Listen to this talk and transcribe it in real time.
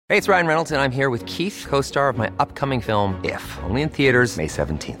Hey, it's Ryan Reynolds, and I'm here with Keith, co-star of my upcoming film, If, only in theaters May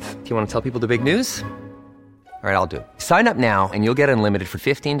 17th. Do you want to tell people the big news? All right, I'll do it. Sign up now and you'll get unlimited for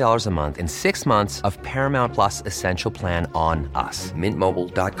 $15 a month and 6 months of Paramount Plus Essential Plan on us.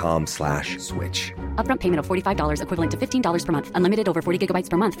 MintMobile.com/switch. Upfront payment of $45 equivalent to $15 per month. Unlimited over 40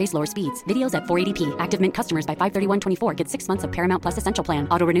 gigabytes per month. Face lower speeds. Videos at 480p. Active Mint customers by 531.24 get 6 months of Paramount Plus Essential Plan.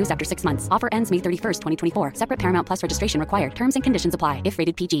 Auto renews after 6 months. Offer ends May 31st, 2024. Separate Paramount Plus registration required. Terms and conditions apply if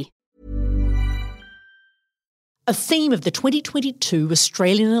rated PG. A theme of the 2022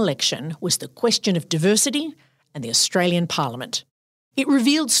 Australian election was the question of diversity and the Australian Parliament. It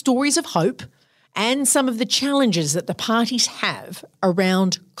revealed stories of hope and some of the challenges that the parties have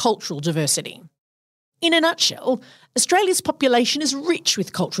around cultural diversity. In a nutshell, Australia's population is rich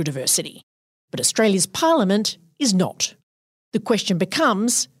with cultural diversity, but Australia's Parliament is not. The question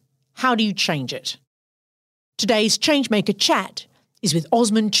becomes, how do you change it? Today's ChangeMaker chat is with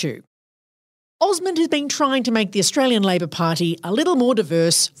Osmond Chiu. Osmond has been trying to make the Australian Labor Party a little more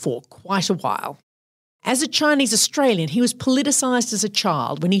diverse for quite a while. As a Chinese Australian, he was politicised as a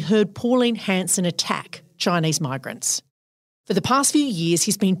child when he heard Pauline Hanson attack Chinese migrants. For the past few years,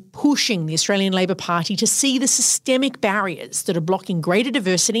 he's been pushing the Australian Labor Party to see the systemic barriers that are blocking greater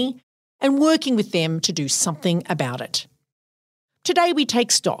diversity and working with them to do something about it. Today we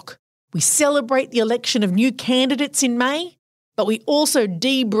take stock. We celebrate the election of new candidates in May, but we also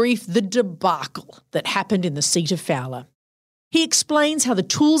debrief the debacle that happened in the seat of Fowler. He explains how the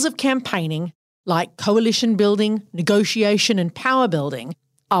tools of campaigning, like coalition building, negotiation and power building,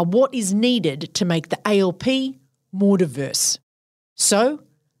 are what is needed to make the ALP more diverse. So,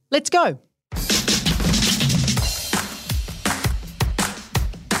 let's go.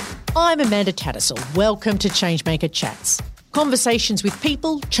 I'm Amanda Tattersall. Welcome to ChangeMaker Chats, conversations with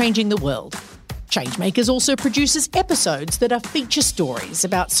people changing the world. ChangeMakers also produces episodes that are feature stories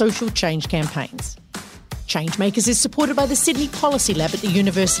about social change campaigns. ChangeMakers is supported by the Sydney Policy Lab at the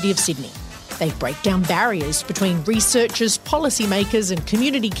University of Sydney. They break down barriers between researchers, policymakers and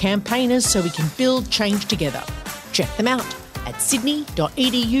community campaigners so we can build change together. Check them out at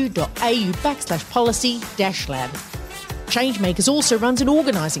sydney.edu.au/policy-lab. ChangeMakers also runs an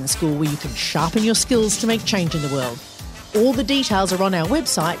organising school where you can sharpen your skills to make change in the world. All the details are on our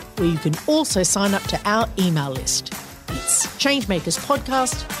website, where you can also sign up to our email list. It's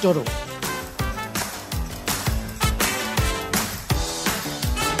changemakerspodcast.org.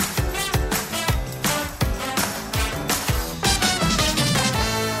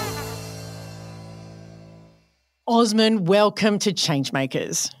 Osmond, welcome to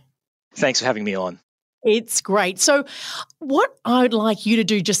ChangeMakers. Thanks for having me on. It's great. So what I would like you to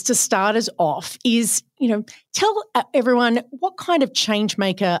do just to start us off is, tell everyone, what kind of change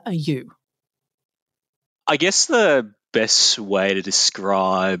maker are you? I guess the best way to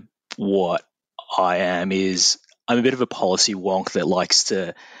describe what I am is I'm a bit of a policy wonk that likes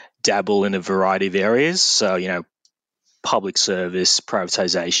to dabble in a variety of areas. So, public service,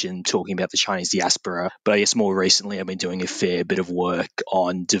 privatisation, talking about the Chinese diaspora. But I guess more recently I've been doing a fair bit of work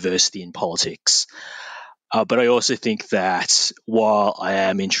on diversity in politics. But I also think that while I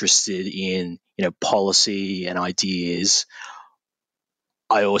am interested in, policy and ideas,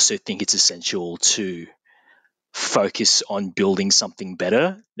 I also think it's essential to focus on building something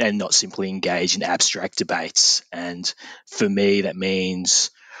better and not simply engage in abstract debates. And for me, that means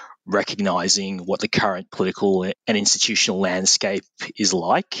recognizing what the current political and institutional landscape is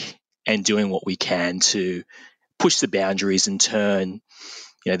like and doing what we can to push the boundaries and turn,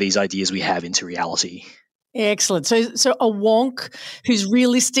 these ideas we have into reality. Excellent. So a wonk who's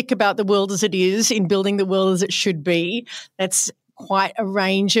realistic about the world as it is in building the world as it should be. That's quite a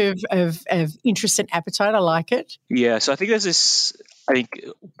range of interest and appetite. I like it. Yeah. So I think there's this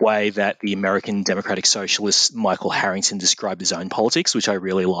way that the American Democratic Socialist Michael Harrington described his own politics, which I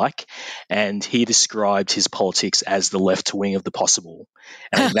really like. And he described his politics as the left wing of the possible.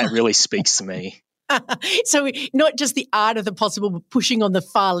 And that really speaks to me. So not just the art of the possible, but pushing on the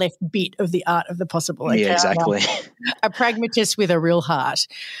far left bit of the art of the possible. Okay? Yeah, exactly. A pragmatist with a real heart.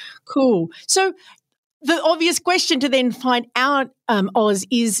 Cool. So the obvious question to then find out, Oz,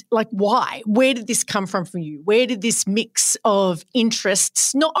 is why? Where did this come from for you? Where did this mix of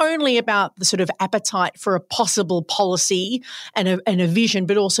interests, not only about the sort of appetite for a possible policy and a vision,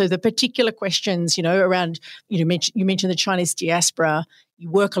 but also the particular questions, around, you mentioned the Chinese diaspora.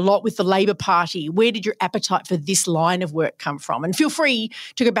 You work a lot with the Labor Party. Where did your appetite for this line of work come from? And feel free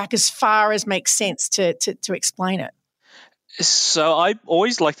to go back as far as makes sense to explain it. So I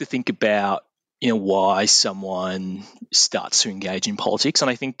always like to think about, why someone starts to engage in politics.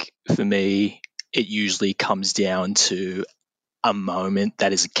 And I think for me, it usually comes down to a moment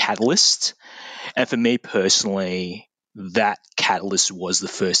that is a catalyst. And for me personally, that catalyst was the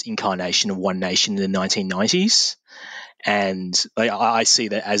first incarnation of One Nation in the 1990s. And I see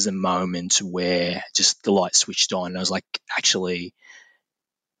that as a moment where just the light switched on. And I was like, actually,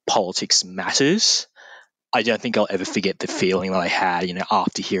 politics matters. I don't think I'll ever forget the feeling that I had,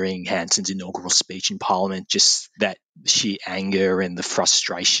 after hearing Hanson's inaugural speech in Parliament, just that sheer anger and the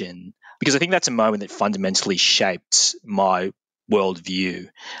frustration, because I think that's a moment that fundamentally shaped my worldview.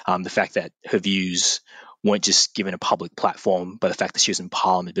 The fact that her views weren't just given a public platform by the fact that she was in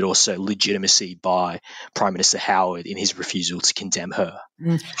Parliament, but also legitimacy by Prime Minister Howard in his refusal to condemn her.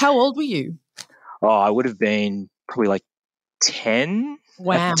 How old were you? Oh, I would have been probably like 10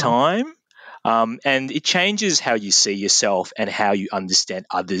 at the time. And it changes how you see yourself and how you understand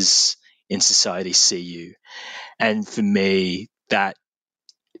others in society see you. And for me, that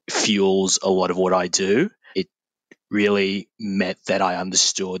fuels a lot of what I do. It really meant that I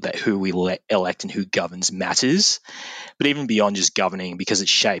understood that who we elect and who governs matters, but even beyond just governing, because it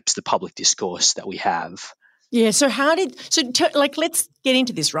shapes the public discourse that we have. Yeah. So let's get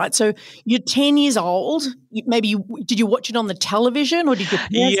into this, right? So you're 10 years old. Did you watch it on the television or did you?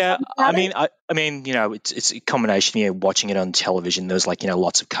 Yeah, I mean, it's a combination. Watching it on television, there was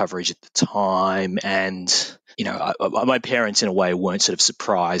lots of coverage at the time, and my parents in a way weren't sort of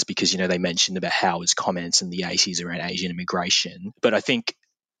surprised because they mentioned about Howard's comments in the 80s around Asian immigration. But I think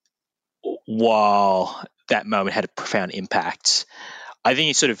while that moment had a profound impact, I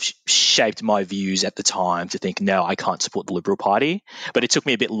think it sort of shaped my views at the time to think, no, I can't support the Liberal Party. But it took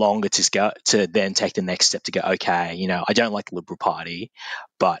me a bit longer to then take the next step to go, okay, I don't like the Liberal Party,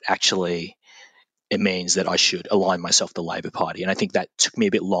 but actually it means that I should align myself with the Labor Party. And I think that took me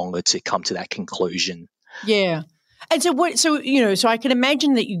a bit longer to come to that conclusion. Yeah. And so I can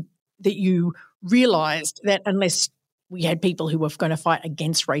imagine that you realised that unless we had people who were going to fight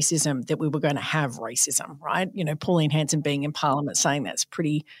against racism, that we were going to have racism, right? Pauline Hanson being in Parliament saying that's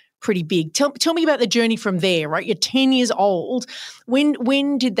pretty big. Tell me about the journey from there, right? You're 10 years old.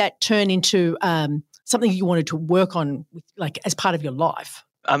 When did that turn into something you wanted to work on, as part of your life?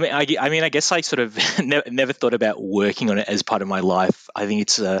 I guess I sort of never thought about working on it as part of my life. I think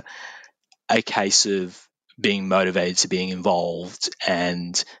it's a case of being motivated to being involved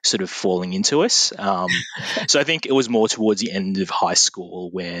and sort of falling into us. So I think it was more towards the end of high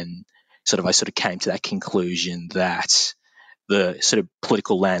school when I came to that conclusion that the sort of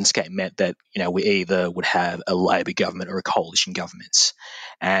political landscape meant that, we either would have a Labor government or a coalition government.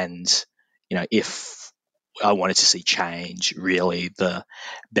 And, if I wanted to see change, really the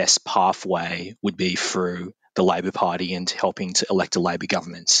best pathway would be through the Labor Party and helping to elect a Labor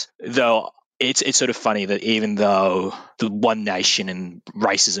government. Though it's sort of funny that even though the One Nation and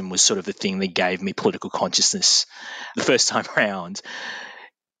racism was sort of the thing that gave me political consciousness the first time around,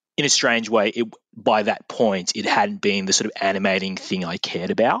 in a strange way, by that point, it hadn't been the sort of animating thing I cared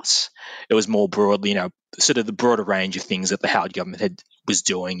about. It was more broadly, sort of the broader range of things that the Howard government was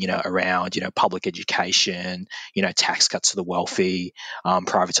doing, around, public education, tax cuts to the wealthy,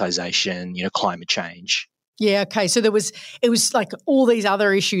 privatization, climate change. Yeah. Okay. So it was like all these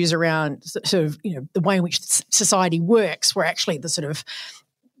other issues around sort of, the way in which society works were actually the sort of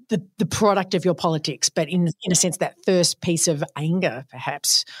the product of your politics. But in a sense, that first piece of anger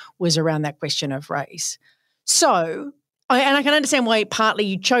perhaps was around that question of race. So, and I can understand why partly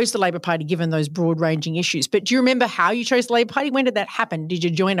you chose the Labor Party given those broad-ranging issues. But do you remember how you chose the Labor Party? When did that happen? Did you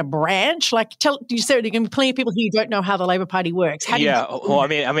join a branch? There are going to be plenty of people here who don't know how the Labor Party works.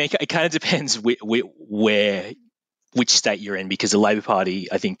 It kind of depends which state you're in, because the Labor Party,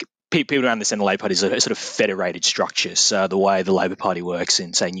 I think people don't understand the Labor Party is a sort of federated structure. So the way the Labor Party works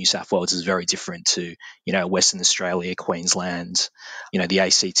in, say, New South Wales is very different to, Western Australia, Queensland, the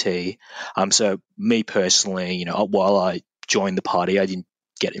ACT. So me personally, while I joined the party, I didn't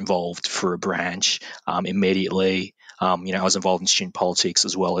get involved through a branch immediately. I was involved in student politics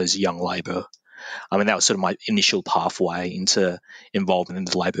as well as Young Labor. And that was sort of my initial pathway into involvement in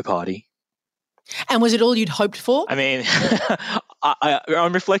the Labor Party. And was it all you'd hoped for? I mean,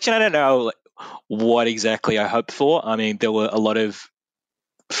 on reflection, I don't know what exactly I hoped for. I mean, there were a lot of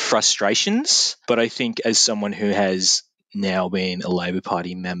frustrations, but I think as someone who has now been a Labor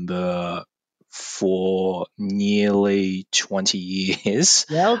Party member for nearly 20 years.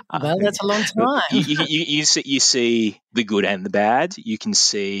 Well, that's a long time. You see the good and the bad. You can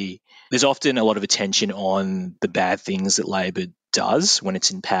see there's often a lot of attention on the bad things that Labor does when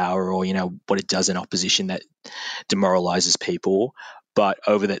it's in power, or what it does in opposition that demoralizes people. But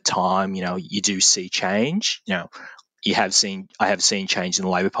over that time, you do see change. I have seen change in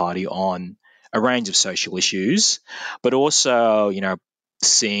the Labor Party on a range of social issues, but also,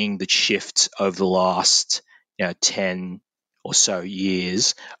 seeing the shift over the last, 10 or so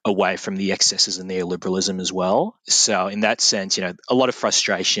years away from the excesses of neoliberalism as well. So in that sense, a lot of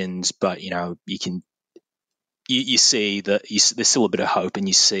frustrations, but, you see that there's still a bit of hope, and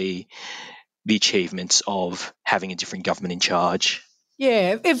you see the achievements of having a different government in charge.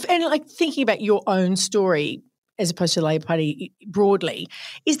 Yeah, and like thinking about your own story as opposed to the Labor Party broadly,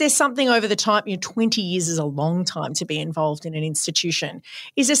 is there something over the time, 20 years is a long time to be involved in an institution.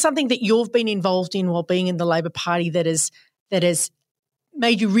 Is there something that you've been involved in while being in the Labor Party that has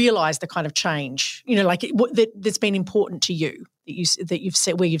made you realise the kind of change, that's been important to you, that you've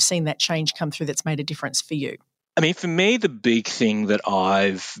seen, where you've seen that change come through that's made a difference for you? I mean, for me, the big thing that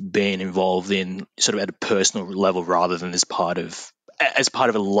I've been involved in sort of at a personal level rather than as part of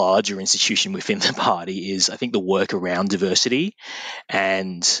a larger institution within the party is, I think, the work around diversity,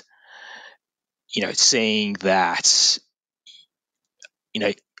 and, seeing that,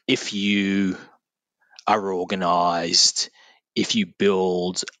 if you are organised, if you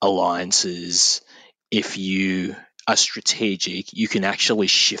build alliances, if you are strategic, you can actually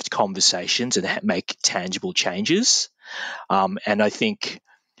shift conversations and make tangible changes. And I think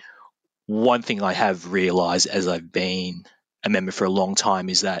one thing I have realised as I've been a member for a long time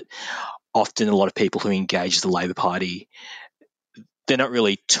is that often a lot of people who engage the Labor Party, they're not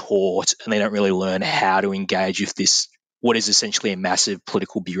really taught, and they don't really learn how to engage with this, what is essentially a massive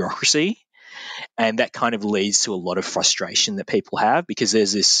political bureaucracy. And that kind of leads to a lot of frustration that people have, because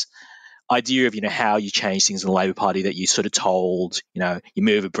there's this idea of, how you change things in the Labor Party, that you sort of told, you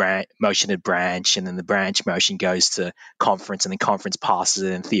move a motion to branch, and then the branch motion goes to conference, and then conference passes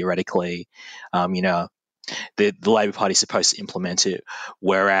it, and theoretically, the Labor Party is supposed to implement it,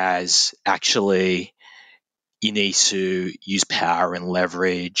 whereas actually you need to use power and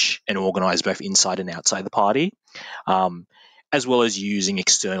leverage and organise both inside and outside the party, as well as using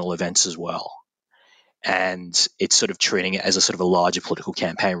external events as well. And it's sort of treating it as a sort of a larger political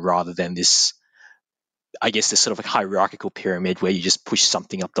campaign rather than this, I guess, this sort of like hierarchical pyramid where you just push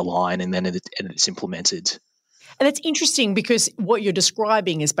something up the line and then it's implemented. And it's interesting because what you're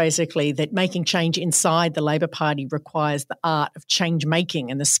describing is basically that making change inside the Labor Party requires the art of change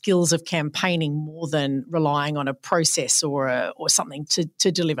making and the skills of campaigning more than relying on a process or something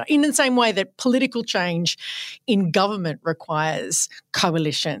to deliver. In the same way that political change in government requires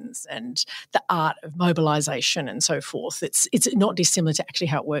coalitions and the art of mobilisation and so forth. It's not dissimilar to actually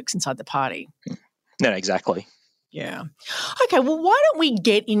how it works inside the party. No, exactly. Yeah. Okay, well, why don't we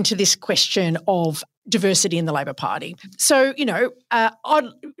get into this question of diversity in the Labor Party? So, I'd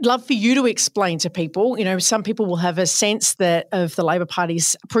love for you to explain to people, some people will have a sense of the Labor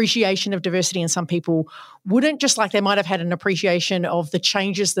Party's appreciation of diversity, and some people wouldn't, just like they might have had an appreciation of the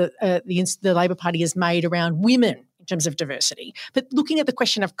changes that the Labor Party has made around women in terms of diversity. But looking at the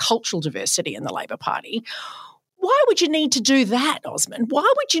question of cultural diversity in the Labor Party, why would you need to do that, Osmond?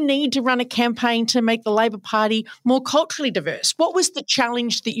 Why would you need to run a campaign to make the Labor Party more culturally diverse? What was the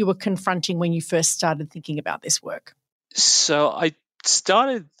challenge that you were confronting when you first started thinking about this work? So I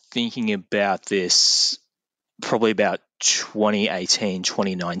started thinking about this probably about 2018,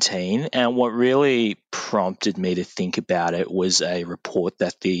 2019. And what really prompted me to think about it was a report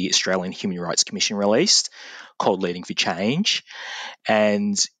that the Australian Human Rights Commission released called Leading for Change.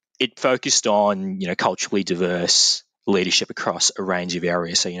 And it focused on, culturally diverse leadership across a range of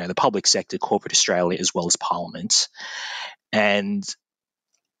areas. So, the public sector, corporate Australia, as well as Parliament. And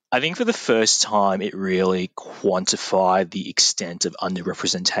I think for the first time, it really quantified the extent of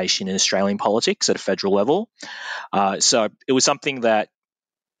underrepresentation in Australian politics at a federal level. So it was something that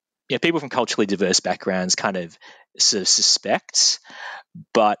people from culturally diverse backgrounds kind of sort of suspect,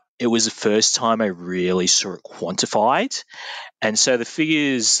 but it was the first time I really saw it quantified. And so the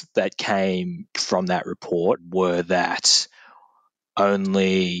figures that came from that report were that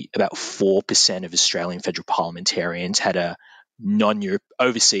only about 4% of Australian federal parliamentarians had a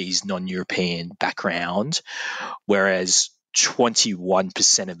overseas non-European background, whereas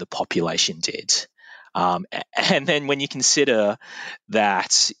 21% of the population did. And then when you consider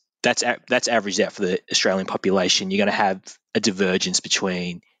that that's averaged out for the Australian population, you're going to have a divergence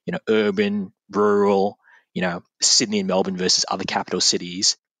between urban, rural, Sydney and Melbourne versus other capital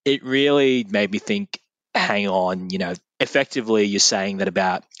cities. It really made me think, hang on, effectively you're saying that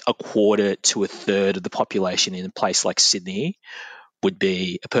about a quarter to a third of the population in a place like Sydney would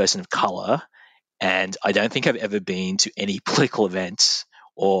be a person of colour. And I don't think I've ever been to any political events,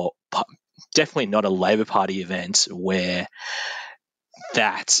 or definitely not a Labor Party event, where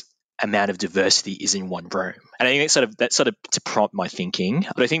that amount of diversity is in one room. And I think that's sort of to prompt my thinking.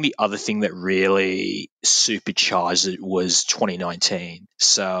 But I think the other thing that really supercharged it was 2019.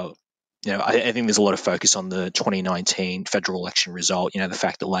 So, I think there's a lot of focus on the 2019 federal election result, the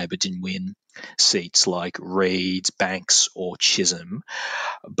fact that Labor didn't win seats like Reid, Banks or Chisholm,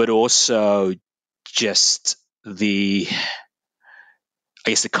 but also just the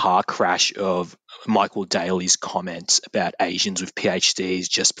car crash of Michael Daly's comments about Asians with PhDs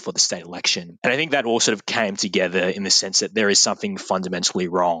just before the state election. And I think that all sort of came together in the sense that there is something fundamentally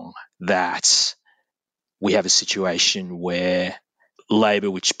wrong, that we have a situation where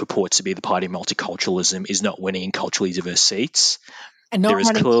Labor, which purports to be the party of multiculturalism, is not winning in culturally diverse seats. And not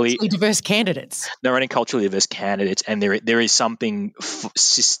running culturally diverse candidates. Not running culturally diverse candidates. And there is something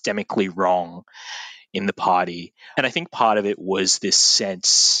systemically wrong in the party. And I think part of it was this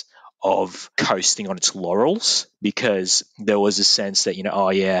sense of coasting on its laurels, because there was a sense that,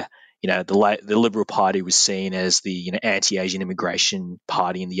 the Liberal Party was seen as the anti-Asian immigration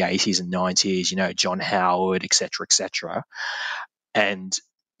party in the 80s and 90s, John Howard, et cetera. And,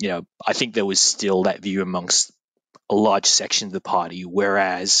 I think there was still that view amongst a large section of the party,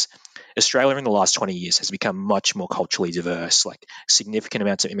 whereas Australia in the last 20 years has become much more culturally diverse, like significant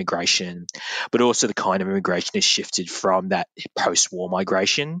amounts of immigration, but also the kind of immigration has shifted from that post-war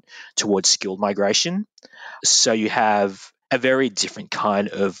migration towards skilled migration. So you have a very different kind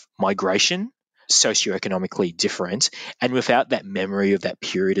of migration, socioeconomically different, and without that memory of that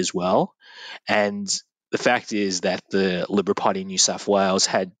period as well. And the fact is that the Liberal Party in New South Wales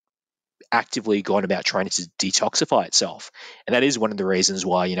had actively gone about trying to detoxify itself. And that is one of the reasons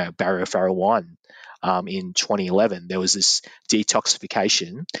why, Barry O'Farrell won in 2011. There was this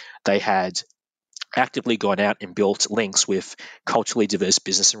detoxification. They had actively gone out and built links with culturally diverse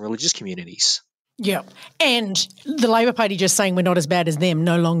business and religious communities. Yeah. And the Labor Party just saying we're not as bad as them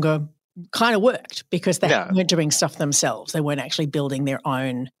no longer kind of worked, because they weren't doing stuff themselves. They weren't actually building their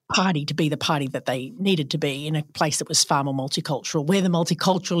own party to be the party that they needed to be in a place that was far more multicultural, where the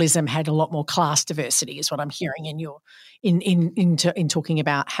multiculturalism had a lot more class diversity, is what I'm hearing in your in talking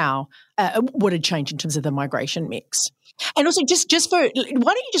about how what had changed in terms of the migration mix. And also, just for, why don't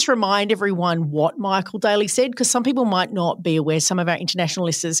you just remind everyone what Michael Daly said, because some people might not be aware, some of our international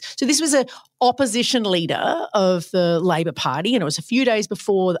listeners. So this was an opposition leader of the Labor Party, and it was a few days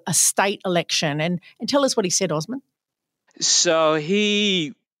before a state election. And tell us what he said, Osmond. So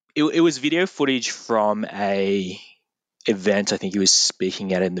it was video footage from a event I think he was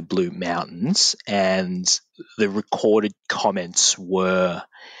speaking at in the Blue Mountains, and the recorded comments were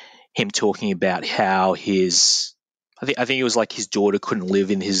him talking about how I think it was like his daughter couldn't live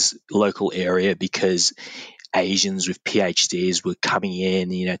in his local area because Asians with PhDs were coming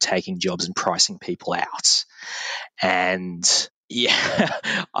in, taking jobs and pricing people out. And yeah,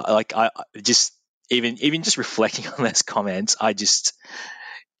 I just even just reflecting on those comments,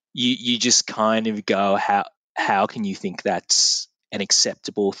 you just kind of go, how can you think that's an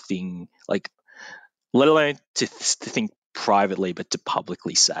acceptable thing? Like, let alone to think privately, but to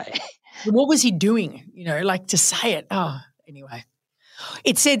publicly say. What was he doing? To say it. Oh, anyway.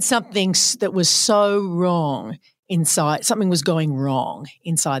 It said something that was so wrong inside, something was going wrong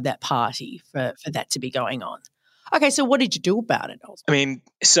inside that party for that to be going on. Okay, so what did you do about it, Osmond? I mean,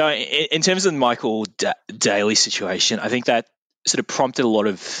 so in terms of the Michael Daly situation, I think that sort of prompted a lot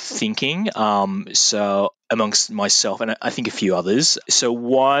of thinking, so amongst myself and I think a few others. So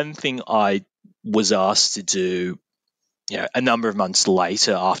one thing I was asked to do, a number of months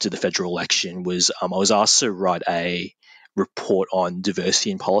later after the federal election was I was asked to write a report on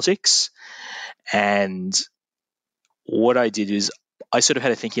diversity in politics. And what I did is I sort of had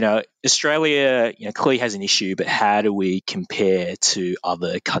to think, Australia, clearly has an issue, but how do we compare to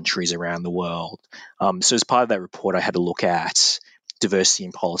other countries around the world? So as part of that report, I had to look at diversity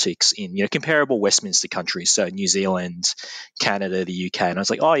in politics in, comparable Westminster countries. So New Zealand, Canada, the UK. And I was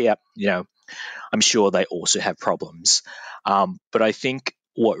like, oh yeah, I'm sure they also have problems. But I think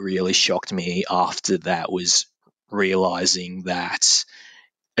what really shocked me after that was realizing that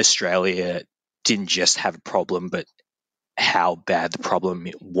Australia didn't just have a problem, but how bad the problem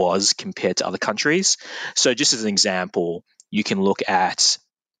was compared to other countries. So just as an example, you can look at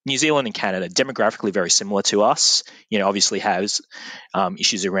New Zealand and Canada, demographically very similar to us, obviously has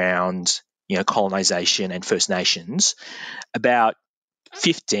issues around, colonization and First Nations. About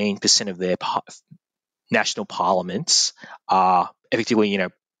 15% of their national parliaments are effectively,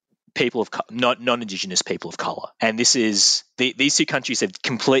 people of non-Indigenous people of colour. And this is these two countries have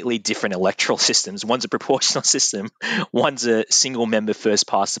completely different electoral systems. One's a proportional system, one's a single member first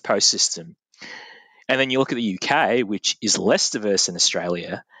past the post system. And then you look at the UK, which is less diverse than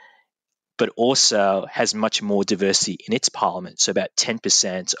Australia, but also has much more diversity in its parliament. So about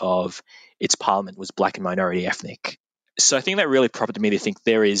 10% of its parliament was black and minority ethnic. So I think that really prompted me to think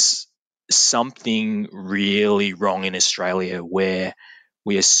there is something really wrong in Australia where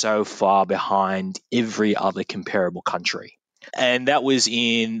we are so far behind every other comparable country. And that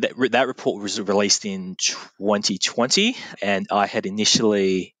report was released in 2020, and I had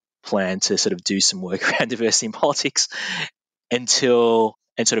initially planned to sort of do some work around diversity in politics and sort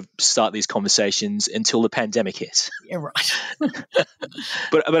of start these conversations until the pandemic hit. Yeah, right.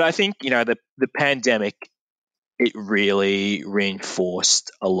 But I think, the pandemic, it really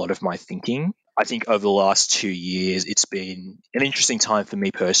reinforced a lot of my thinking. I think over the last 2 years, it's been an interesting time for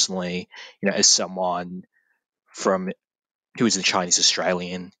me personally, as someone who is a Chinese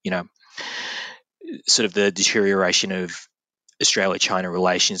Australian, sort of the deterioration of Australia-China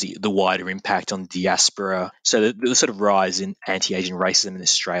relations, the wider impact on diaspora, so the sort of rise in anti-Asian racism in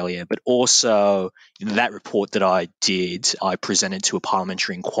Australia, but also that report that I did, I presented to a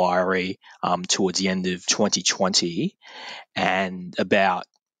parliamentary inquiry towards the end of 2020 and about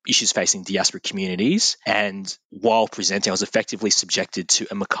issues facing diaspora communities. And while presenting, I was effectively subjected to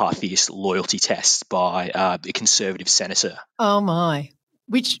a McCarthyist loyalty test by a Conservative senator. Oh, my.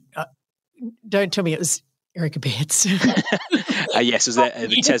 Which, don't tell me it was Eric Abetz. Yes, it was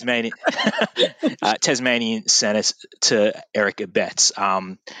the Tasmanian Senator Eric Abetz,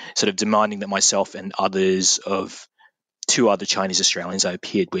 sort of demanding that myself and others of 2 other Chinese Australians I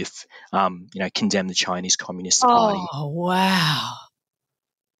appeared with, condemn the Chinese Communist Party. Oh, wow.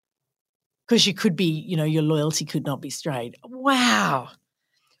 Because you could be, your loyalty could not be strayed. Wow.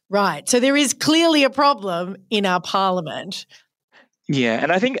 Right. So there is clearly a problem in our parliament. Yeah,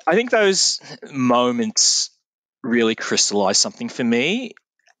 and I think those moments really crystallized something for me,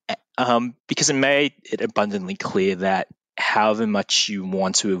 because it made it abundantly clear that however much you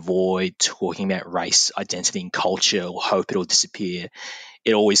want to avoid talking about race, identity, and culture, or hope it'll disappear,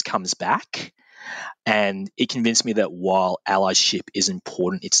 it always comes back. And it convinced me that while allyship is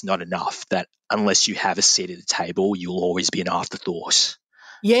important, it's not enough, that unless you have a seat at the table, you'll always be an afterthought.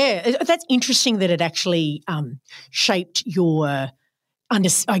 Yeah, that's interesting that it actually shaped your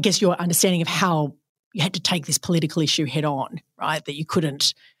understanding of how you had to take this political issue head on, right? That you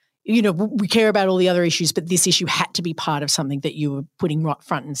couldn't, we care about all the other issues, but this issue had to be part of something that you were putting right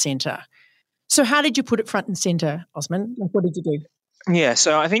front and centre. So how did you put it front and centre, Osmond? What did you do? Yeah,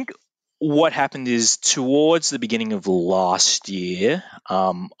 so I think what happened is towards the beginning of last year,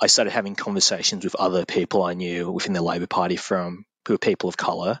 I started having conversations with other people I knew within the Labor Party who are people of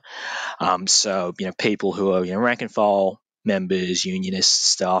colour. So, people who are, rank and file members,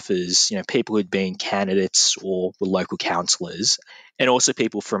 unionists, staffers, people who'd been candidates or were local councillors, and also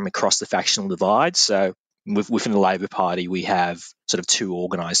people from across the factional divide. So within the Labor Party, we have sort of 2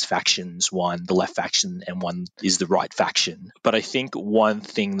 organised factions, one the left faction and one is the right faction. But I think one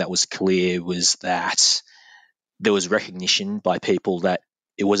thing that was clear was that there was recognition by people that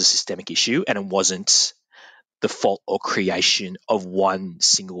it was a systemic issue and it wasn't the fault or creation of one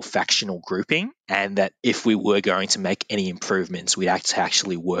single factional grouping, and that if we were going to make any improvements, we'd have to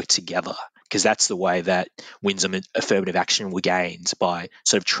actually work together, because that's the way that wins of affirmative action were gained, by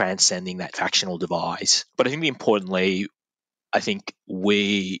sort of transcending that factional divide. But I think importantly,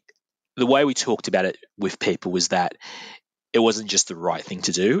 the way we talked about it with people was that it wasn't just the right thing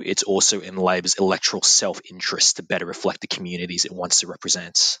to do, it's also in Labor's electoral self-interest to better reflect the communities it wants to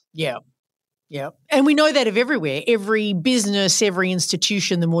represent. Yeah. Yeah. And we know that of everywhere. Every business, every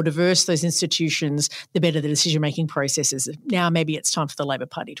institution, the more diverse those institutions, the better the decision-making processes. Now maybe it's time for the Labor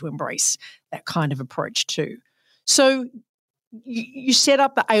Party to embrace that kind of approach too. So you set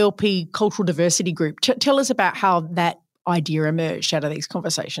up the ALP Cultural Diversity Group. Tell us about how that idea emerged out of these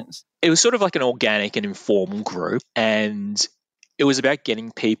conversations. It was sort of like an organic and informal group, and it was about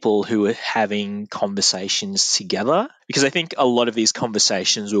getting people who were having conversations together, because I think a lot of these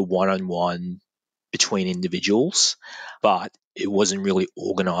conversations were one-on-one between individuals, but it wasn't really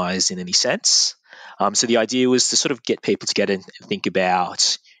organised in any sense. So the idea was to sort of get people together and think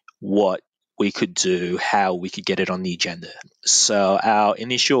about what we could do, how we could get it on the agenda. So our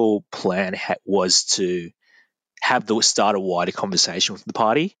initial plan was to start a wider conversation with the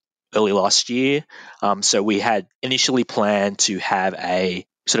party early last year. So we had initially planned to have a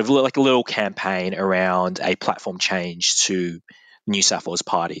sort of like a little campaign around a platform change to the New South Wales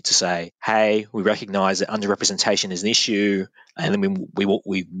Party to say, hey, we recognise that underrepresentation is an issue, and then we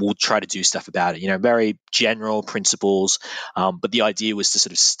will try to do stuff about it. Very general principles, but the idea was to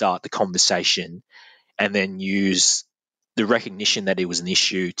sort of start the conversation and then use the recognition that it was an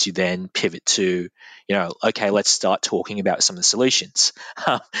issue to then pivot to, okay, let's start talking about some of the solutions.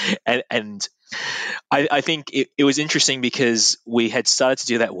 And I think it was interesting because we had started to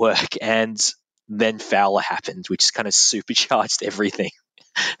do that work, and then Fowler happened, which kind of supercharged everything.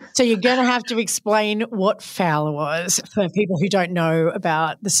 So you're going to have to explain what Fowler was for people who don't know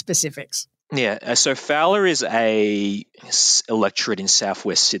about the specifics. Yeah, so Fowler is a electorate in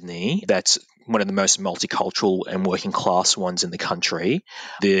southwest Sydney that's one of the most multicultural and working class ones in the country.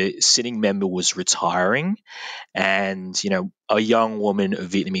 The sitting member was retiring, and a young woman of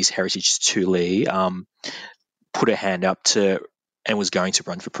Vietnamese heritage, Tu Le, put her hand up and was going to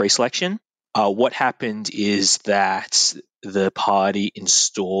run for pre-selection. What happened is that the party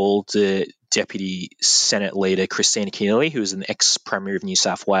installed the Deputy Senate Leader, Christina Keneally, who was an ex-Premier of New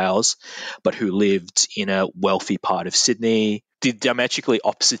South Wales, but who lived in a wealthy part of Sydney, the diametrically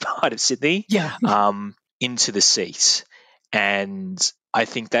opposite part of Sydney, into the seat. And I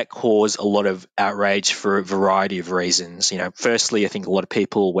think that caused a lot of outrage for a variety of reasons. Firstly, I think a lot of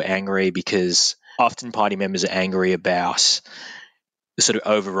people were angry because often party members are angry about the sort of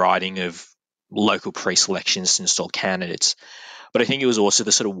overriding of local pre-selections to install candidates. But I think it was also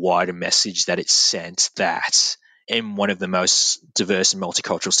the sort of wider message that it sent that in one of the most diverse and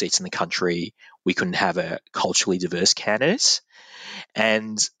multicultural seats in the country, we couldn't have a culturally diverse candidate.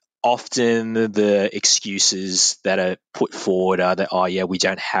 And often the excuses that are put forward are that, we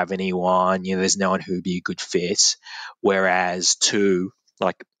don't have anyone, there's no one who would be a good fit. Whereas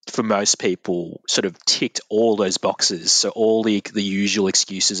for most people, sort of ticked all those boxes. So all the usual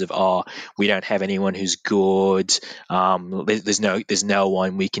excuses of, we don't have anyone who's good, there's no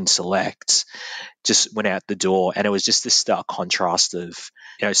one we can select, just went out the door. And it was just this stark contrast of,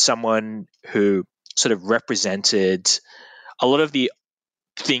 someone who sort of represented a lot of the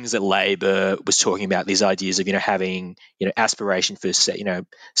things that Labor was talking about, these ideas of, having, aspiration for,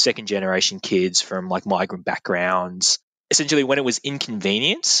 second generation kids from like migrant backgrounds. Essentially, when it was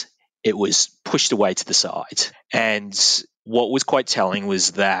inconvenient, it was pushed away to the side. And what was quite telling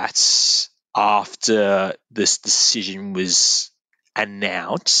was that after this decision was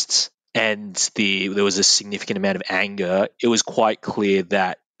announced and there was a significant amount of anger, it was quite clear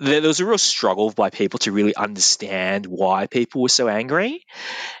that there was a real struggle by people to really understand why people were so angry.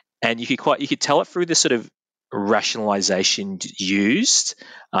 And you could tell it through the sort of rationalization used,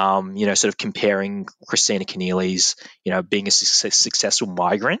 sort of comparing Christina Keneally's, being a successful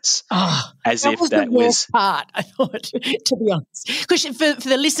migrant, as that if was that the worst was part. I thought, to be honest, because for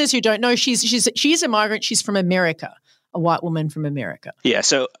the listeners who don't know, she is a migrant. She's from America, a white woman from America. Yeah.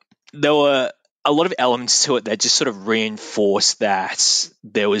 So there were a lot of elements to it that just sort of reinforced that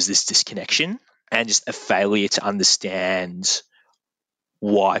there was this disconnection and just a failure to understand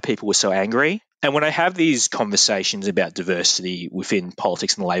why people were so angry. And when I have these conversations about diversity within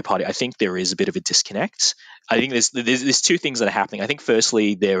politics and the Labor Party, I think there is a bit of a disconnect. I think there's two things that are happening. I think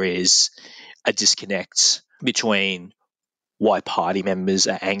firstly, there is a disconnect between why party members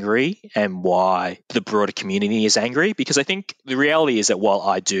are angry and why the broader community is angry. Because I think the reality is that while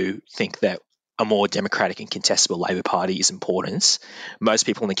I do think that a more democratic and contestable Labor Party is important, most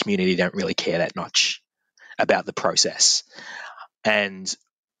people in the community don't really care that much about the process. And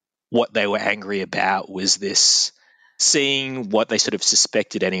what they were angry about was this, seeing what they sort of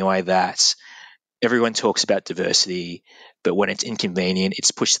suspected anyway, that everyone talks about diversity, but when it's inconvenient,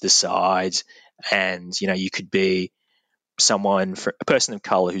 it's pushed to the side. And, you could be a person of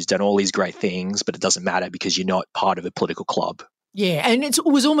color who's done all these great things, but it doesn't matter because you're not part of a political club. Yeah, and it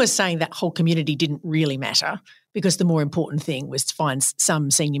was almost saying that whole community didn't really matter because the more important thing was to find some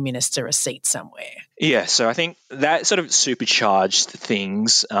senior minister a seat somewhere. Yeah, so I think that sort of supercharged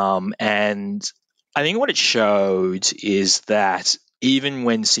things. And I think what it showed is that even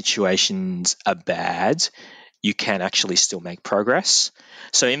when situations are bad, you can actually still make progress.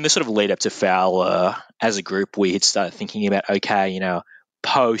 So in the sort of lead up to Fowler, as a group, we had started thinking about, okay,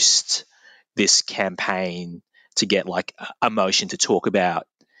 post this campaign to get like a motion to talk about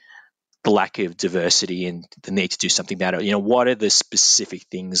the lack of diversity and the need to do something about it. What are the specific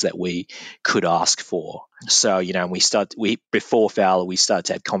things that we could ask for? So, before Fowler, we started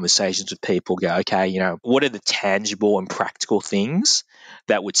to have conversations with people, go, okay, what are the tangible and practical things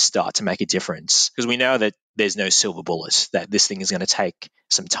that would start to make a difference? Because we know that there's no silver bullet, that this thing is going to take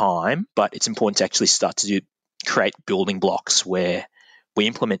some time, but it's important to actually start to create building blocks where we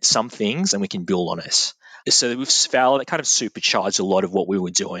implement some things and we can build on it. So with Fowler, that kind of supercharged a lot of what we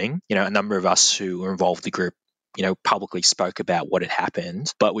were doing. A number of us who were involved in the group, publicly spoke about what had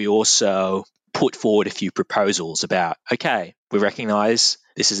happened, but we also put forward a few proposals about, okay, we recognize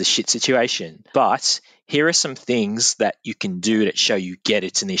this is a shit situation. But here are some things that you can do that show you get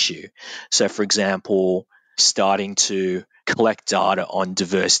it's an issue. So, for example, starting to collect data on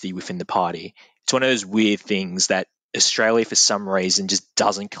diversity within the party. It's one of those weird things that Australia, for some reason, just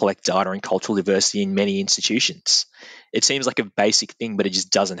doesn't collect data on cultural diversity in many institutions. It seems like a basic thing, but it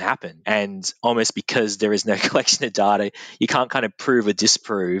just doesn't happen. And almost because there is no collection of data, you can't kind of prove or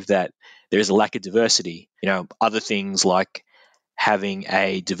disprove that there is a lack of diversity. Other things like having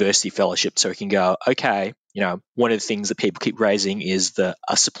a diversity fellowship, so we can go, okay, one of the things that people keep raising is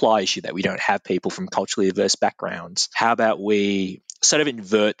a supply issue, that we don't have people from culturally diverse backgrounds. How about we sort of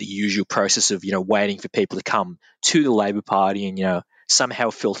invert the usual process of, waiting for people to come to the Labor Party and, somehow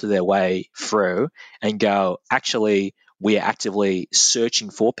filter their way through and go, actually, we are actively searching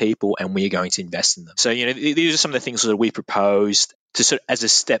for people and we are going to invest in them. So, these are some of the things that we proposed to sort of as a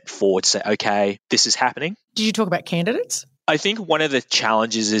step forward to say, okay, this is happening. Did you talk about candidates? I think one of the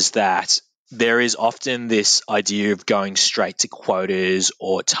challenges is that there is often this idea of going straight to quotas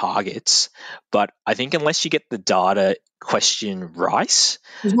or targets, but I think unless you get the data question right,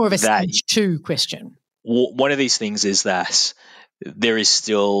 it's more of a stage 2 question. One of these things is that there is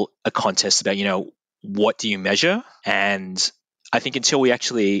still a contest about, what do you measure? And I think until we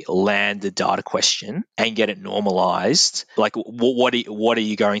actually land the data question and get it normalized, like what are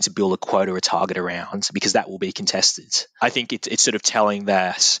you going to build a quota or a target around? Because that will be contested. I think it's sort of telling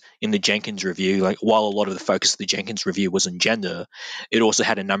that in the Jenkins review, like while a lot of the focus of the Jenkins review was on gender, it also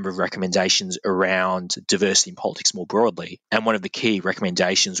had a number of recommendations around diversity in politics more broadly. And one of the key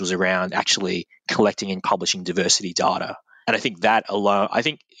recommendations was around actually collecting and publishing diversity data. And I think that alone,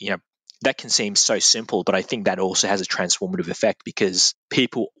 that can seem so simple, but I think that also has a transformative effect because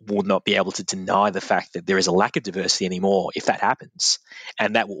people will not be able to deny the fact that there is a lack of diversity anymore if that happens.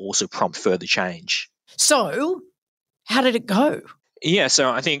 And that will also prompt further change. So how did it go? Yeah, so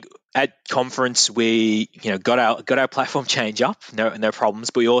I think at conference we, got our platform change up, no problems,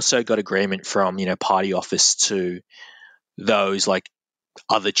 but we also got agreement from, party office to those like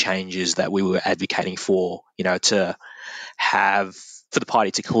other changes that we were advocating for, to have for the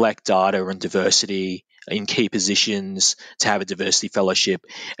party to collect data on diversity in key positions, to have a diversity fellowship,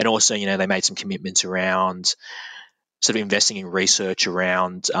 and also, they made some commitments around sort of investing in research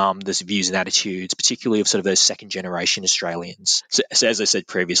around those views and attitudes, particularly of sort of those second-generation Australians. So as I said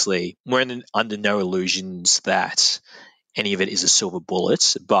previously, we're under no illusions that any of it is a silver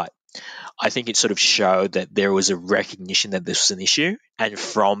bullet, but I think it sort of showed that there was a recognition that this was an issue. And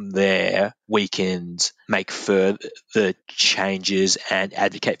from there, we can make further changes and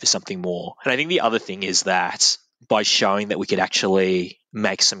advocate for something more. And I think the other thing is that by showing that we could actually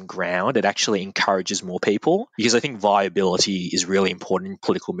make some ground, it actually encourages more people. Because I think viability is really important in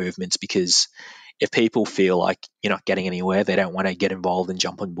political movements, because if people feel like you're not getting anywhere, they don't want to get involved and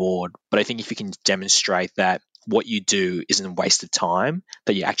jump on board. But I think if you can demonstrate that what you do isn't a waste of time,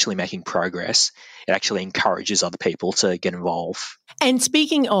 that you're actually making progress, it actually encourages other people to get involved. And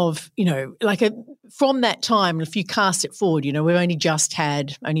speaking of, from that time, if you cast it forward, we've only just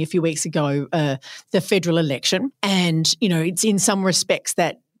had, only a few weeks ago, the federal election. And, it's in some respects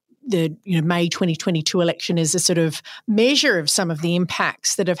that the May 2022 election is a sort of measure of some of the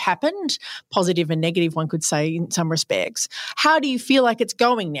impacts that have happened, positive and negative, one could say, in some respects. How do you feel like it's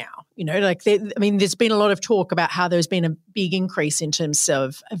going now? There's been a lot of talk about how there's been a big increase in terms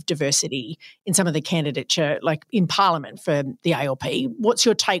of diversity in some of the candidature, like in Parliament for the ALP. What's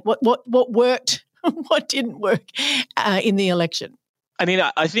your take? What worked? What didn't work in the election?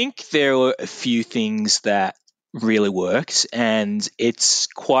 I think there were a few things that really worked, and it's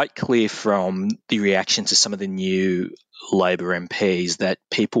quite clear from the reaction to some of the new Labor MPs that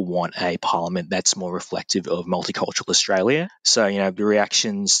people want a parliament that's more reflective of multicultural Australia. So, the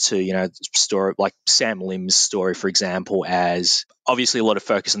reactions to, story like Sam Lim's story, for example, as obviously a lot of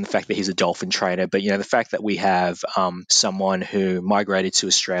focus on the fact that he's a dolphin trainer, but, the fact that we have someone who migrated to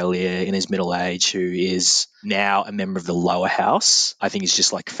Australia in his middle age who is now a member of the lower house, I think is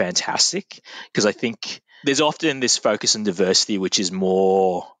just like fantastic, because I think there's often this focus on diversity, which is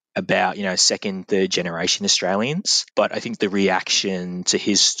more about, second, third generation Australians. But I think the reaction to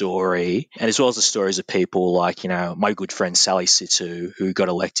his story, and as well as the stories of people like, my good friend Sally Situ, who got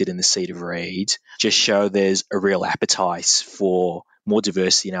elected in the seat of Reid, just show there's a real appetite for more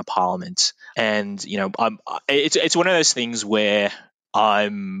diversity in our parliament. And, it's one of those things where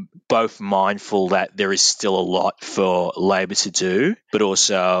I'm both mindful that there is still a lot for Labor to do, but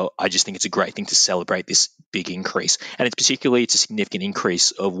also I just think it's a great thing to celebrate this big increase. And it's a significant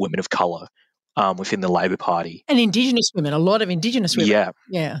increase of women of colour. within the Labor Party. And Indigenous women, a lot of Indigenous women. Yeah.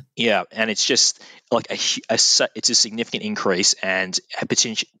 Yeah. Yeah, and it's just like it's a significant increase and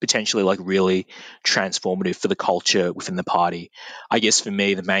potentially like really transformative for the culture within the party. I guess for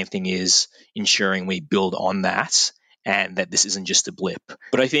me, the main thing is ensuring we build on that and that this isn't just a blip.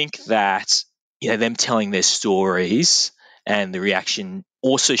 But I think that them telling their stories and the reaction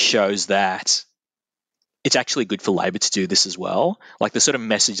also shows that it's actually good for Labor to do this as well. Like the sort of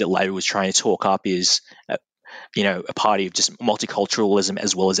message that Labor was trying to talk up is, a party of just multiculturalism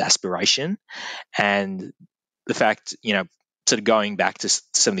as well as aspiration. And the fact, sort of going back to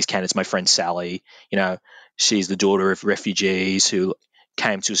some of these candidates, my friend Sally, she's the daughter of refugees who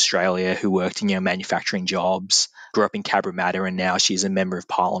came to Australia, who worked in manufacturing jobs, grew up in Cabramatta, and now she's a member of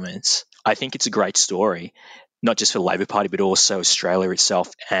parliament. I think it's a great story, not just for the Labor Party, but also Australia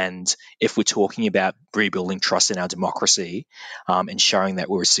itself. And if we're talking about rebuilding trust in our democracy and showing that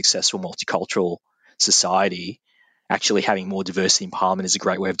we're a successful multicultural society, actually having more diversity in Parliament is a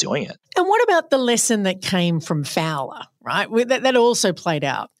great way of doing it. And what about the lesson that came from Fowler, right? That also played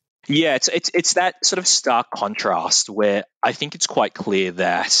out. Yeah, it's that sort of stark contrast where I think it's quite clear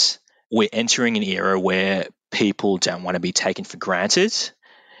that we're entering an era where people don't want to be taken for granted.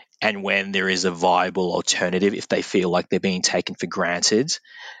 And when there is a viable alternative, if they feel like they're being taken for granted,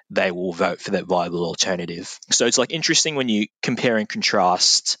 they will vote for that viable alternative. So it's like interesting when you compare and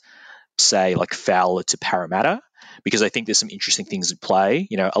contrast, say, like Fowler to Parramatta, because I think there's some interesting things at play.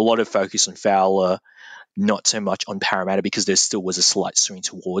 A lot of focus on Fowler, not so much on Parramatta because there still was a slight swing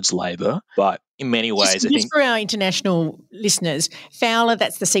towards Labor. But in many ways, I think for our international listeners, Fowler,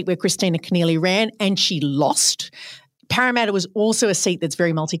 that's the seat where Christina Keneally ran and she lost. Parramatta was also a seat that's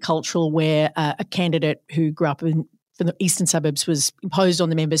very multicultural where a candidate who grew up from the eastern suburbs was imposed on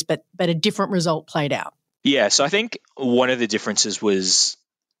the members, but a different result played out. Yeah, so I think one of the differences was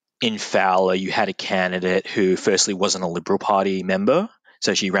in Fowler, you had a candidate who firstly wasn't a Liberal Party member,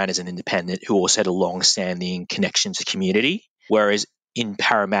 so she ran as an independent who also had a long-standing connection to community, whereas in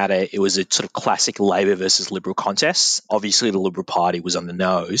Parramatta, it was a sort of classic Labor versus Liberal contest. Obviously, the Liberal Party was on the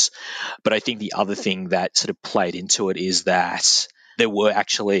nose, but I think the other thing that sort of played into it is that there were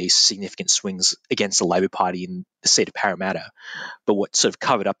actually significant swings against the Labor Party in the seat of Parramatta. But what sort of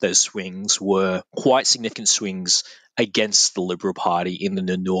covered up those swings were quite significant swings against the Liberal Party in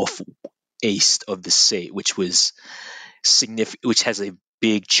the north east of the seat, which was significant, which has a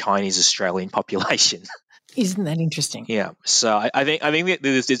big Chinese Australian population. Isn't that interesting? Yeah. So I think that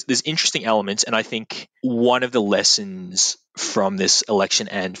there's interesting elements, and I think one of the lessons from this election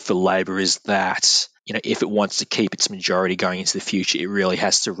and for Labor is that if it wants to keep its majority going into the future, it really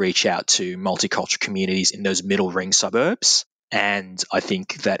has to reach out to multicultural communities in those middle ring suburbs. And I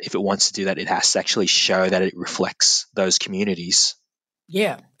think that if it wants to do that, it has to actually show that it reflects those communities.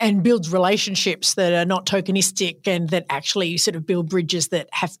 Yeah, and builds relationships that are not tokenistic and that actually sort of build bridges that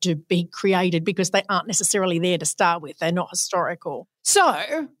have to be created because they aren't necessarily there to start with. They're not historical.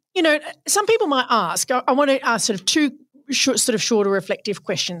 So, some people might ask, I want to ask sort of two shorter reflective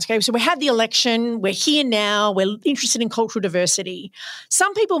questions. Okay, so we had the election, we're here now, we're interested in cultural diversity.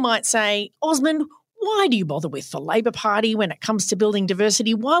 Some people might say, Osmond, why do you bother with the Labor Party when it comes to building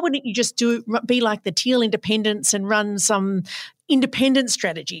diversity? Why wouldn't you just be like the Teal Independents and run some independent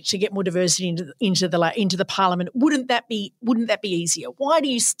strategy to get more diversity into the Parliament? Wouldn't that be easier? Why do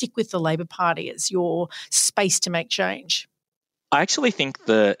you stick with the Labor Party as your space to make change? I actually think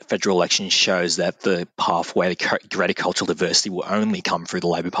the federal election shows that the pathway to greater cultural diversity will only come through the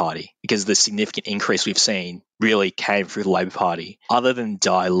Labor Party, because the significant increase we've seen really came through the Labor Party. Other than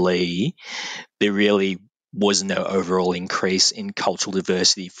Dai Li, there really was no overall increase in cultural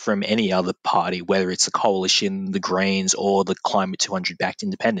diversity from any other party, whether it's the Coalition, the Greens, or the Climate 200-backed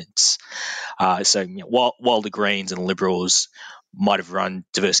independents. So while the Greens and Liberals might have run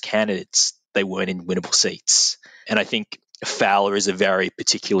diverse candidates, they weren't in winnable seats. And I think Fowler is a very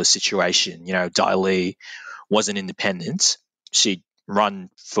particular situation. Dai Li was an independent. She'd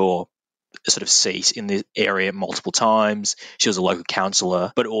run for a sort of seat in the area multiple times. She was a local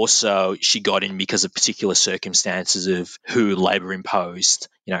councillor, but also she got in because of particular circumstances of who Labor imposed.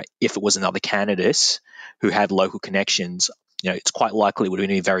 If it was another candidate who had local connections, it's quite likely it would have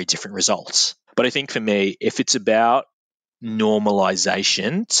been very different results. But I think for me, if it's about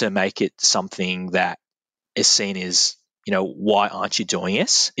normalisation to make it something that is seen as why aren't you doing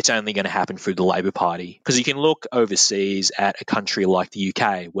it? It's only going to happen through the Labor Party. Because you can look overseas at a country like the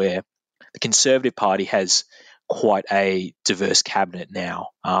UK, where the Conservative Party has quite a diverse cabinet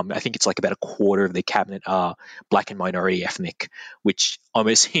now. I think it's like about a quarter of the cabinet are black and minority ethnic, which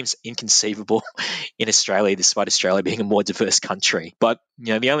almost seems inconceivable in Australia, despite Australia being a more diverse country. But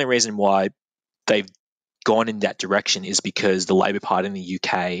the only reason why they've gone in that direction is because the Labor Party in the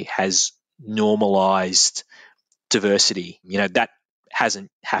UK has normalised diversity. That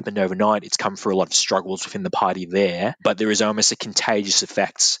hasn't happened overnight. It's come through a lot of struggles within the party there, but there is almost a contagious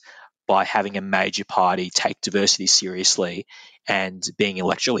effect by having a major party take diversity seriously and being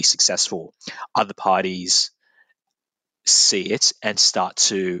electorally successful. Other parties see it and start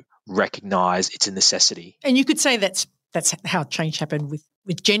to recognise it's a necessity. And you could say that's how change happened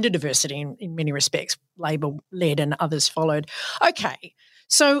with gender diversity in many respects. Labor led and others followed. Okay,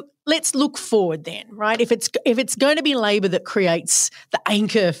 so let's look forward then, right? If it's going to be Labor that creates the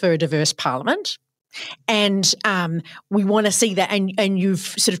anchor for a diverse parliament, and we want to see that, and you've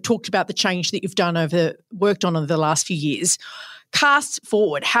sort of talked about the change that you've worked on over the last few years. Cast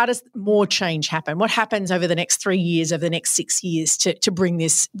forward, how does more change happen? What happens over the next 3 years, over the next 6 years to bring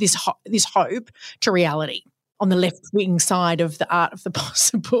this hope to reality on the left-wing side of the art of the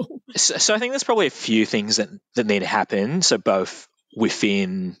possible? So I think there's probably a few things that need to happen, so both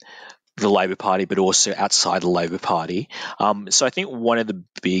within the Labor Party but also outside the Labor Party. So I think one of the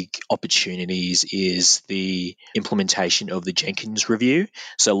big opportunities is the implementation of the Jenkins Review.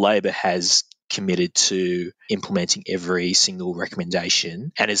 So Labor has committed to implementing every single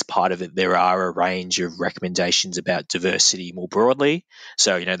recommendation, and as part of it there are a range of recommendations about diversity more broadly,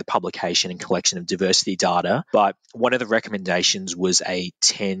 so the publication and collection of diversity data. But one of the recommendations was a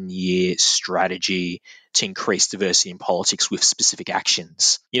 10-year strategy to increase diversity in politics with specific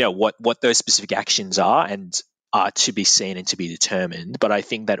actions. What those specific actions are and are to be seen and to be determined, but I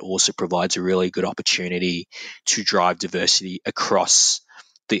think that also provides a really good opportunity to drive diversity across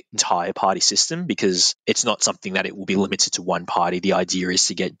the entire party system, because it's not something that it will be limited to one party. The idea is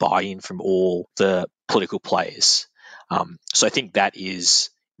to get buy-in from all the political players. So I think that is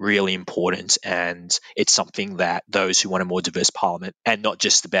really important, and it's something that those who want a more diverse parliament, and not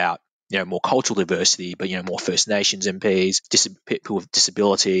just about more cultural diversity, but more First Nations MPs, people with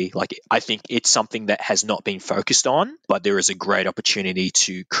disability. I think it's something that has not been focused on, but there is a great opportunity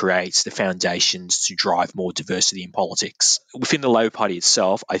to create the foundations to drive more diversity in politics. Within the Labor Party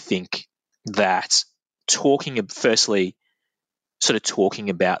itself, I think that talking about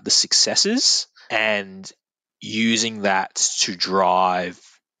the successes and using that to drive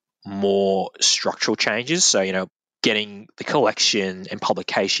more structural changes. So, getting the collection and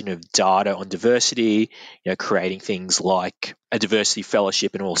publication of data on diversity, creating things like a diversity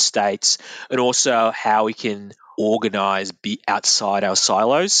fellowship in all states, and also how we can organise outside our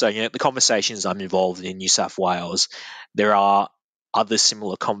silos. So, the conversations I'm involved in New South Wales, there are other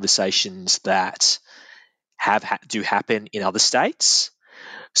similar conversations that do happen in other states.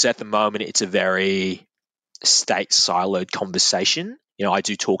 So at the moment, it's a very state siloed conversation. I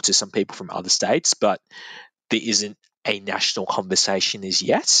do talk to some people from other states, but there isn't a national conversation as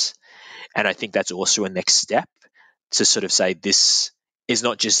yet. And I think that's also a next step to sort of say this is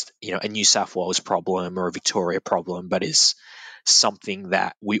not just, a New South Wales problem or a Victoria problem, but is something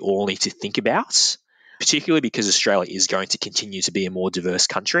that we all need to think about, particularly because Australia is going to continue to be a more diverse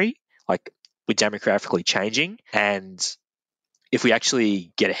country, we're demographically changing. And if we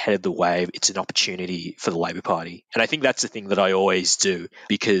actually get ahead of the wave, it's an opportunity for the Labor Party. And I think that's the thing that I always do,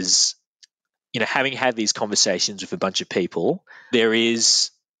 because having had these conversations with a bunch of people, there is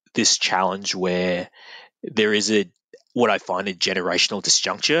this challenge where there is what I find a generational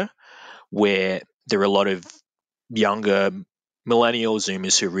disjuncture, where there are a lot of younger millennial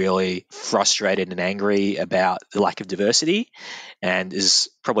Zoomers who are really frustrated and angry about the lack of diversity, and is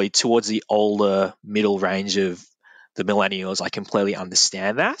probably towards the older middle range of the millennials. I completely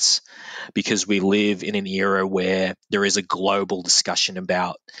understand that, because we live in an era where there is a global discussion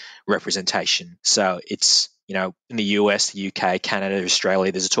about representation. So it's, in the US, the UK, Canada,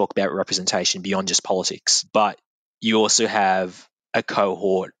 Australia, there's a talk about representation beyond just politics. But you also have a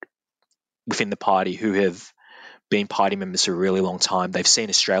cohort within the party who have been party members for a really long time. They've seen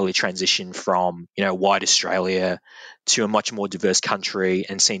Australia transition from, white Australia to a much more diverse country,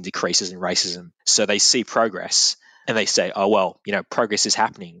 and seen decreases in racism. So they see progress. And they say, oh, well, progress is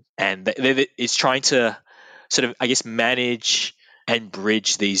happening. And it's trying to sort of, manage and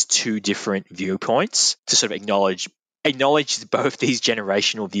bridge these two different viewpoints to sort of acknowledge both these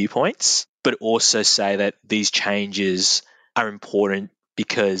generational viewpoints, but also say that these changes are important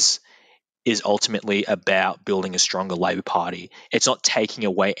because it is ultimately about building a stronger Labor Party. It's not taking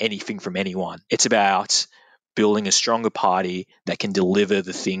away anything from anyone. It's about building a stronger party that can deliver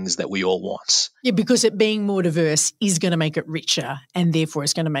the things that we all want. Yeah, because it being more diverse is going to make it richer, and therefore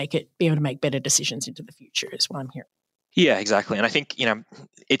it's going to make it be able to make better decisions into the future, is what I'm hearing. Yeah, exactly. And I think,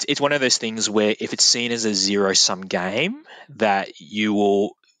 it's one of those things where if it's seen as a zero-sum game, that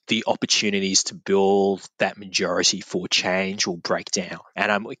the opportunities to build that majority for change will break down. And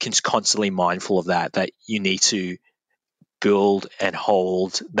I'm constantly mindful of that you need to build and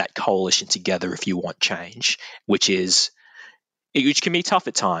hold that coalition together if you want change, which can be tough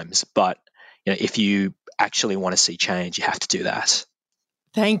at times. But if you actually want to see change, you have to do that.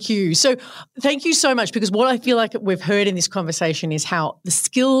 Thank you. So thank you so much, because what I feel like we've heard in this conversation is how the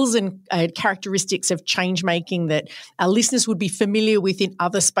skills and characteristics of change making that our listeners would be familiar with in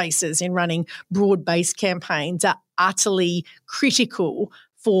other spaces in running broad-based campaigns are utterly critical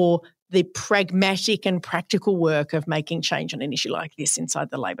for the pragmatic and practical work of making change on an issue like this inside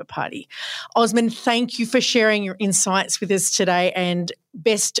the Labor Party. Osmond, thank you for sharing your insights with us today, and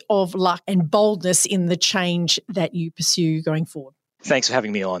best of luck and boldness in the change that you pursue going forward. Thanks for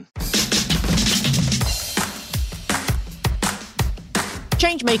having me on.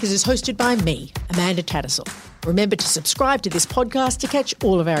 ChangeMakers is hosted by me, Amanda Tattersall. Remember to subscribe to this podcast to catch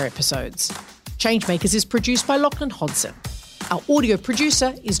all of our episodes. ChangeMakers is produced by Lachlan Hodson. Our audio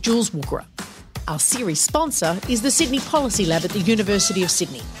producer is Jules Walker. Our series sponsor is the Sydney Policy Lab at the University of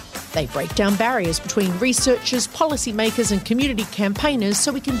Sydney. They break down barriers between researchers, policymakers and community campaigners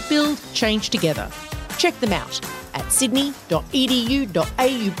so we can build change together. Check them out at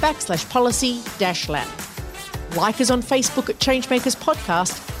sydney.edu.au/policy-lab. Like us on Facebook at ChangeMakers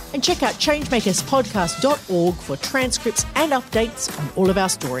Podcast, and check out changemakerspodcast.org for transcripts and updates on all of our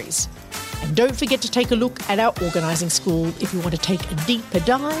stories. And don't forget to take a look at our organising school if you want to take a deeper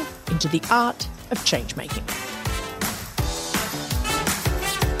dive into the art of change making.